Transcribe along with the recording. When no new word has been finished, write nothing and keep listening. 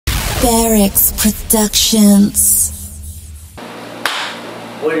Barracks Productions.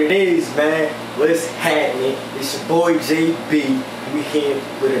 What it is, man? What's happening? It's your boy JB. We here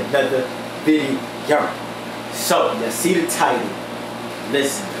with another video. So, you see the title.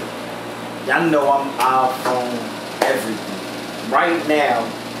 Listen, y'all know I'm iPhone everything. Right now,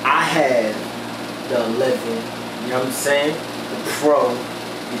 I have the 11, you know what I'm saying? The Pro.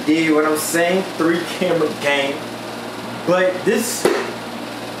 You dig what I'm saying? 3-camera game. But this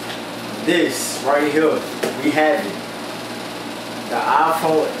right here, we have it. The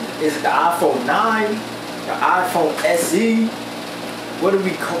iPhone, is it the iPhone 9? The iPhone SE? What are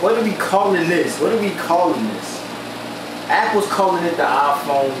we calling this? What are we calling this? Apple's calling it the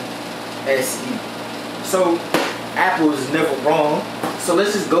iPhone SE. So Apple is never wrong. So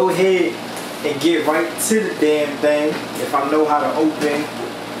let's just go ahead and get right to the damn thing. If I know how to open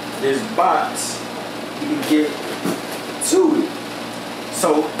this box, we can get to it.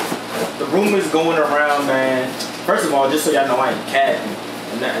 So the rumors going around, man. First of all, just so y'all know, I ain't capping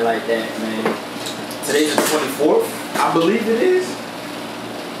or nothing like that, man. Today's the 24th, I believe it is.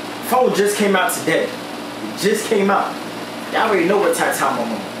 Phone just came out today. It just came out. Y'all already know what type of time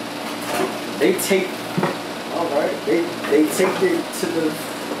I'm on. They take, all right, they take it to the,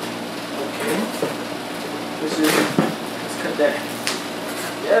 okay. Let's cut that.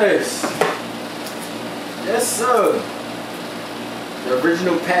 Yes. Yes, sir. The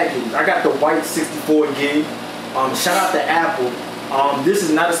original package. I got the white 64 gig. Shout out to Apple. This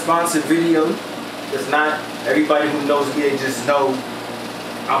is not a sponsored video. It's not. Everybody who knows me, they just know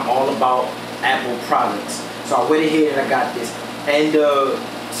I'm all about Apple products. So I went ahead and I got this. And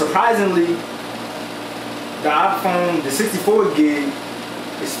surprisingly, the iPhone, the 64 gig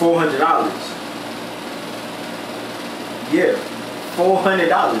is $400. Yeah,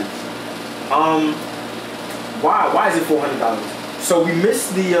 $400. Why is it $400? So we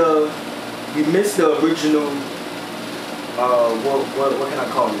missed the original. What can I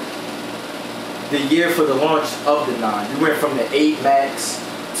call it? The year for the launch of the 9. We went from the 8 Max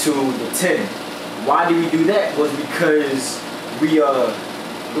to the 10. Why did we do that? Was because it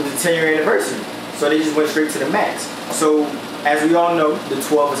was a 10-year anniversary. So they just went straight to the Max. So as we all know, the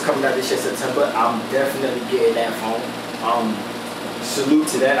 12 is coming out this year, September. I'm definitely getting that phone. Salute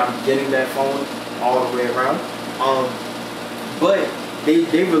to that. I'm getting that phone all the way around. But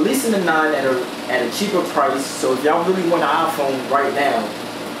they releasing the 9 at a cheaper price. So if y'all really want an iPhone right now,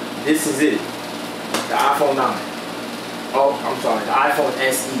 this is it. The iPhone 9. Oh, I'm sorry, the iPhone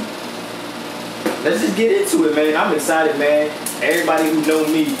SE. Let's just get into it, man. I'm excited, man. Everybody who know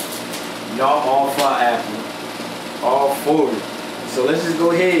me, you know I'm all for Apple. All for it. So let's just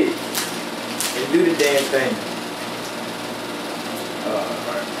go ahead and do the damn thing.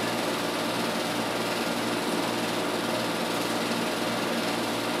 Alright.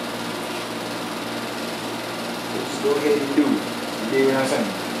 Go ahead and do it. You dig what I'm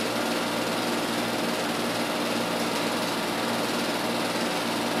saying?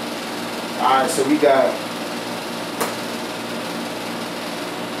 Alright, so we got,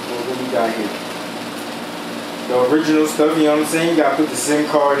 what we got here? The original stuff, you know what I'm saying? You gotta put the SIM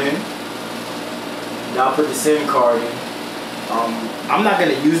card in. Y'all put the SIM card in. I'm not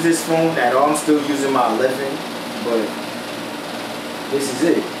gonna use this phone at all. I'm still using my 11, but this is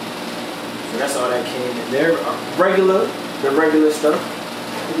it. So that's all that came in there. The regular stuff.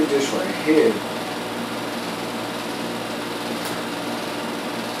 Look at this right here.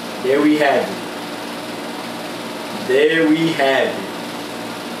 There we have it. There we have it.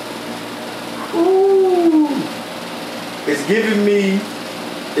 Ooh. It's giving me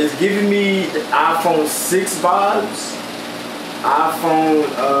the iPhone 6 vibes. iPhone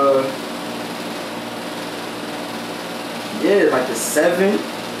yeah, like the 7.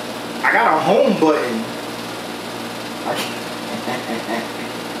 I got a home button.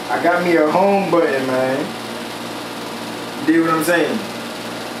 I got me a home button, man. You dig what I'm saying?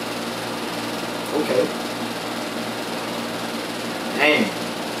 Okay. Dang.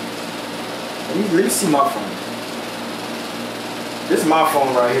 Let me see my phone. This is my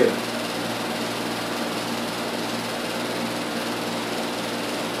phone right here.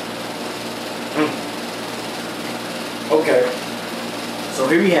 Okay. So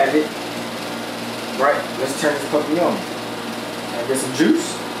here we have it. Right, let's turn this puppy on. And get some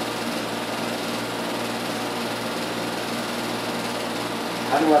juice.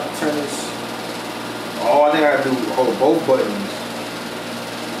 How do I turn this? Oh, I think I gotta hold both buttons.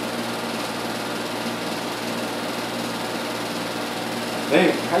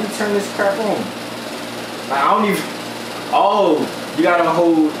 Dang, how you turn this crap on? I don't even. Oh, you gotta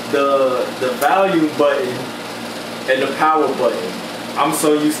hold the volume button and the power button. I'm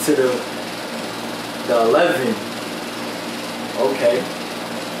so used to the 11. Okay.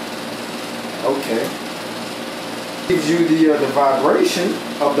 Okay. Gives you the vibration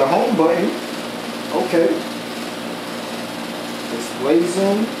of the home button. Okay. Display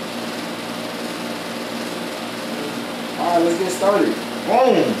zoom. Alright, let's get started.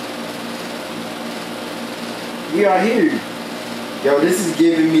 Boom. We are here. Yo, this is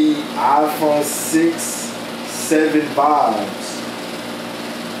giving me iPhone 6, 7 vibes.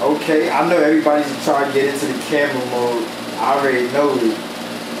 Okay, I know everybody's trying to get into the camera mode. I already know it.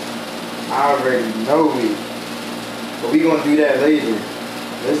 But we gonna do that later.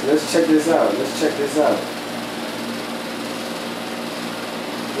 Let's check this out.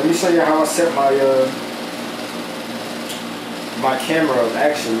 Let me show you how I set my camera up.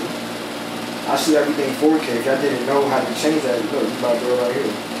 Actually, I shoot everything 4K. If y'all didn't know how to change that, look, you about to do it right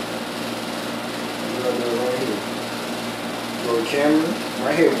here. Go to camera,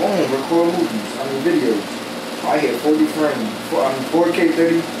 right here, boom, record movies, videos. Right here, 40 frames, 4K,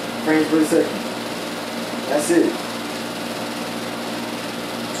 30 frames per second. That's it.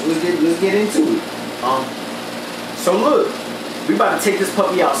 So let's get into it. So look, we about to take this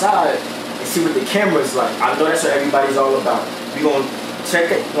puppy outside and see what the camera's like. I know that's what everybody's all about. We're gonna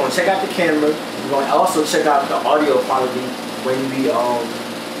check out the camera. We're gonna also check out the audio quality when we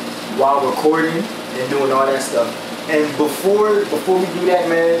while recording and doing all that stuff. And before we do that,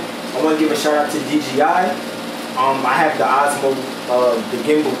 man, I want to give a shout out to DJI. I have the Osmo, the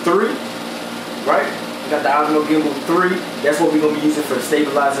Gimbal 3, right? We got the Osmo Gimbal 3. That's what we're gonna be using for the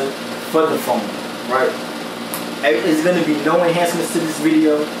stabilizer for the phone, right? There's gonna be no enhancements to this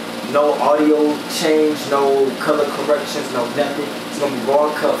video, no audio change, no color corrections, no nothing. It's gonna be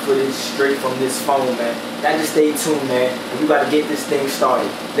raw cut footage straight from this phone, man. Y'all just stay tuned, man. And we about to get this thing started.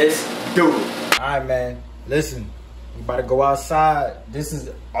 Let's do it. All right, man. Listen. We about to go outside. This is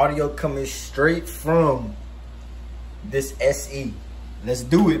audio coming straight from this SE. Let's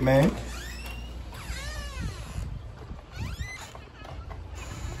do it, man.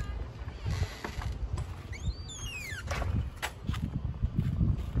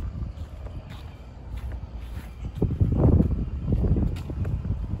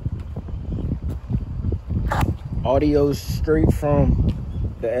 Audio straight from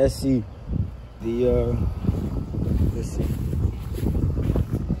the SE. Let's see.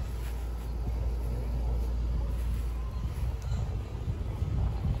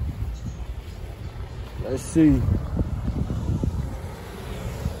 Let's see.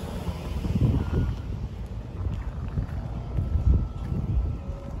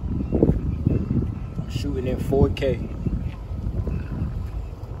 Shooting in 4K.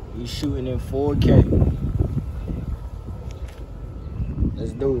 We shooting in 4K.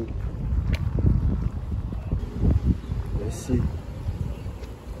 Let's do it. Let's see.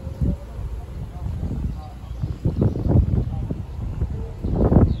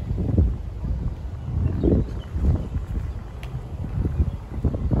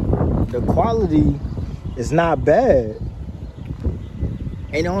 The quality is not bad.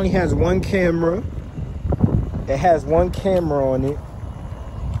 And it only has one camera. It has one camera on it.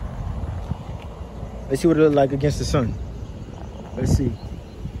 Let's see what it looks like against the sun. Let's see.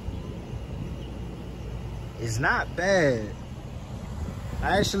 It's not bad.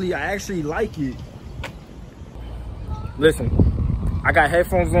 I actually like it. Listen, I got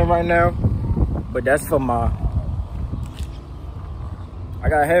headphones in right now, but that's for my. I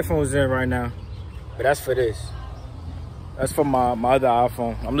got headphones in right now, but that's for this. That's for my other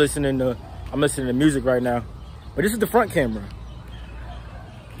iPhone. I'm listening to music right now, but this is the front camera.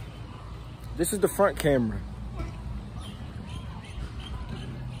 This is the front camera.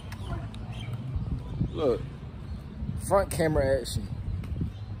 Look, front camera action.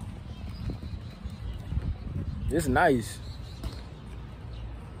 This is nice.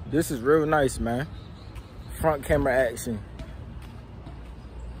 This is real nice, man. Front camera action.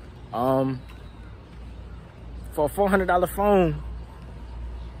 For a $400 phone,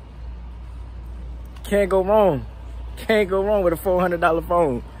 can't go wrong. Can't go wrong with a $400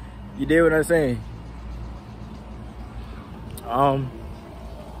 phone. You dig what I'm saying?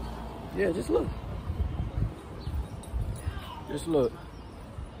 Yeah, just look. Just look.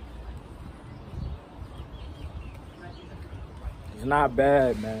 It's not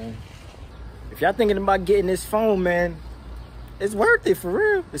bad, man. If y'all thinking about getting this phone, man, it's worth it for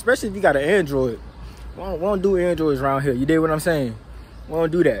real. Especially if you got an Android. We don't do Androids around here. You dig what I'm saying? We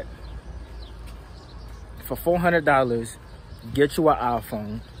don't do that. For $400, get you an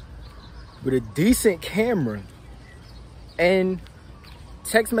iPhone with a decent camera, and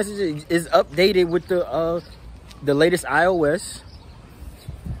text messaging is updated with the latest iOS.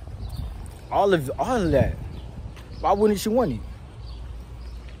 All of that. Why wouldn't you want it?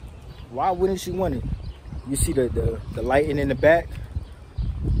 Why wouldn't you want it? You see the lighting in the back?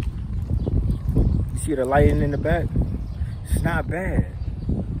 You see the lighting in the back? It's not bad.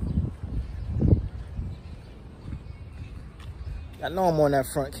 I know I'm on that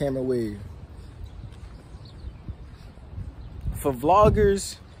front camera wave. For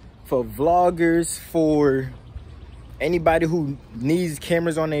vloggers, for anybody who needs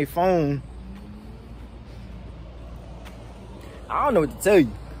cameras on their phone, I don't know what to tell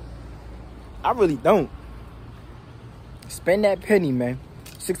you. I really don't. Spend that penny, man.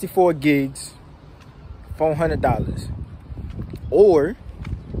 64 gigs, $400. Or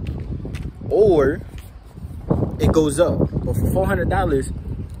it goes up. But for $400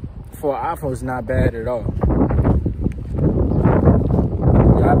 for an iPhone is not bad at all.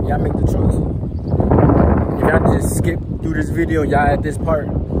 Y'all make the choice. If y'all just skip through this video, y'all at this part,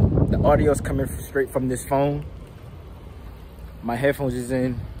 the audio's coming straight from this phone. My headphones is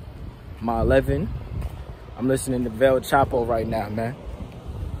in my 11. I'm listening to Vel Chapo right now, man.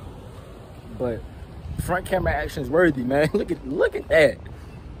 But front camera action's worthy, man. Look at that.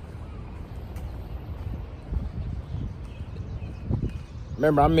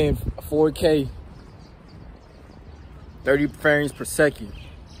 Remember, I'm in 4K, 30 frames per second.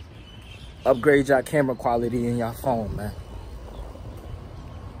 Upgrade your camera quality in your phone, man.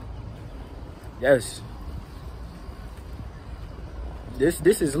 Yes.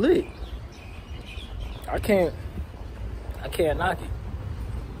 This is lit. I can't knock it.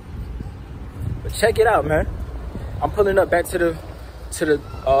 But check it out, man. I'm pulling up back to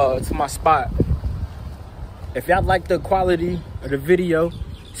my spot. If y'all like the quality of the video,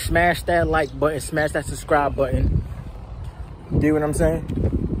 smash that like button, smash that subscribe button. You get what I'm saying?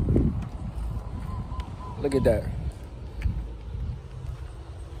 Look at that.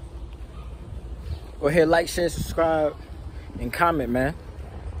 Go ahead, like, share, subscribe, and comment, man.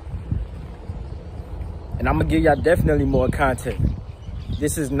 And I'm gonna give y'all definitely more content.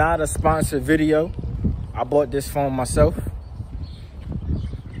 This is not a sponsored video. I bought this phone myself.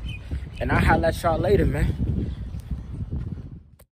 And I'll holla at y'all later, man.